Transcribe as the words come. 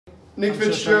Nick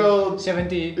Fitzgerald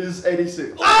 70 is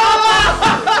 86.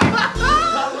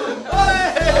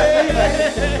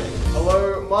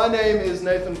 Hello, my name is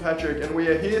Nathan Patrick and we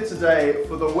are here today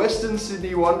for the Western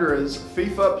Sydney Wanderers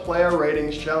FIFA Player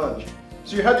Ratings Challenge.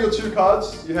 So you have your two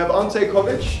cards, you have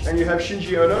N8 and you have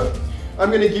Shinji Ono.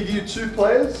 I'm going to give you two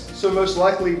players, so most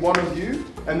likely one of you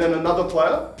and then another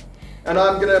player. And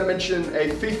I'm going to mention a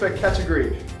FIFA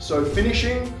category, so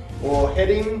finishing or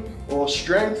heading or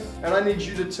strength, and I need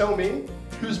you to tell me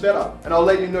who's better, and I'll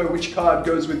let you know which card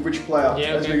goes with which player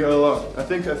as we go along. I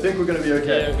think we're going to be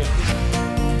okay. Yeah,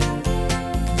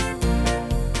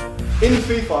 In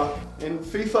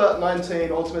FIFA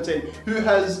 19 Ultimate Team, who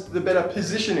has the better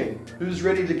positioning? Who's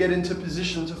ready to get into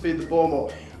position to feed the ball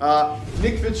more?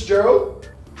 Nick Fitzgerald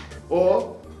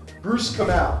or Bruce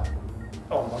Kamau?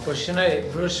 Oh, my position,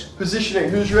 Bruce. Positioning,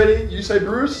 who's ready? You say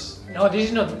Bruce? No, this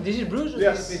is not. This is Bruce?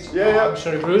 Yes. Yeah. I'm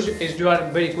sorry, Bruce. You are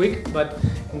very quick, but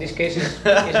in this case, it's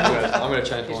Bruce. I'm going to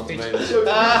change one to me. So,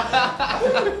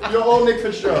 you're all Nick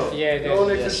Fitzgerald. Yeah, you're all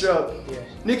Nick Fitzgerald. Yes.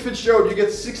 Nick Fitzgerald, you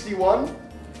get 61.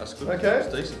 That's good. Okay. That's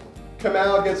decent.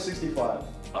 Kamau gets 65.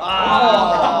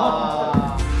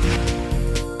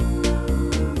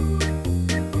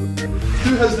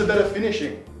 Who has the better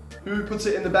finishing? Who puts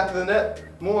it in the back of the net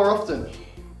more often?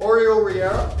 Oriol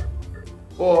Riera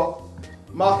or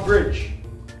Mark Bridge?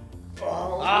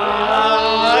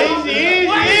 Easy!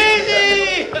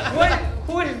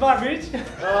 Who is Mark Bridge?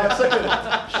 Second.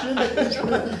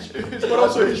 But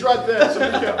also he's right there, so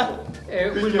be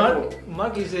careful. Who's Mark?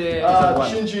 Mark is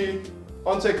Shinji,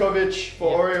 N8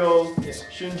 for Oriol,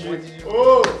 Shinji.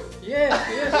 Oh! Yes.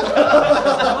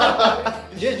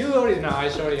 Yeah, you already know.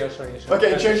 Sorry.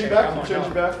 Okay, change it back.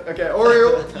 Okay,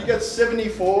 Oriol, you get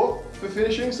 74 for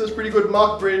finishing, so that's pretty good.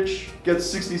 Mark Bridge gets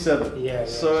 67. Yeah.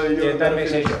 So you're that makes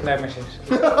sense. That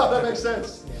makes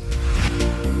sense.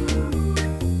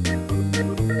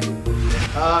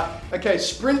 Okay,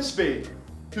 sprint speed.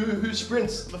 Who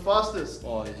sprints the fastest?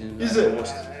 Oh, is it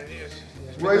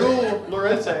Raul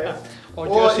Lorente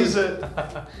or is it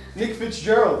Nick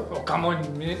Fitzgerald? Oh, come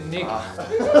on, Nick.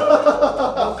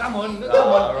 Oh, come on.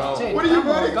 What are you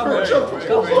voting for?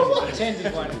 Change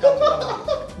this one. Come.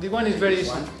 This one is very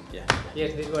easy. Yeah.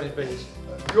 Yes, this one is very easy.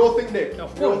 You all think Nick?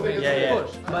 Of course, yeah.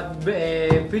 Of course. But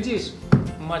Fitz is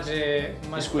much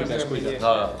quicker. Yes.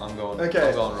 No, I'm going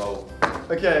roll.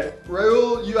 Okay,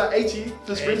 Raul, you are 80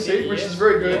 for sprint speed, which is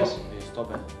very good. Yes.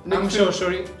 Stop it. I'm so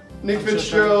sorry. Nick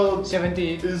Fitzgerald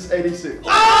 70 is 86.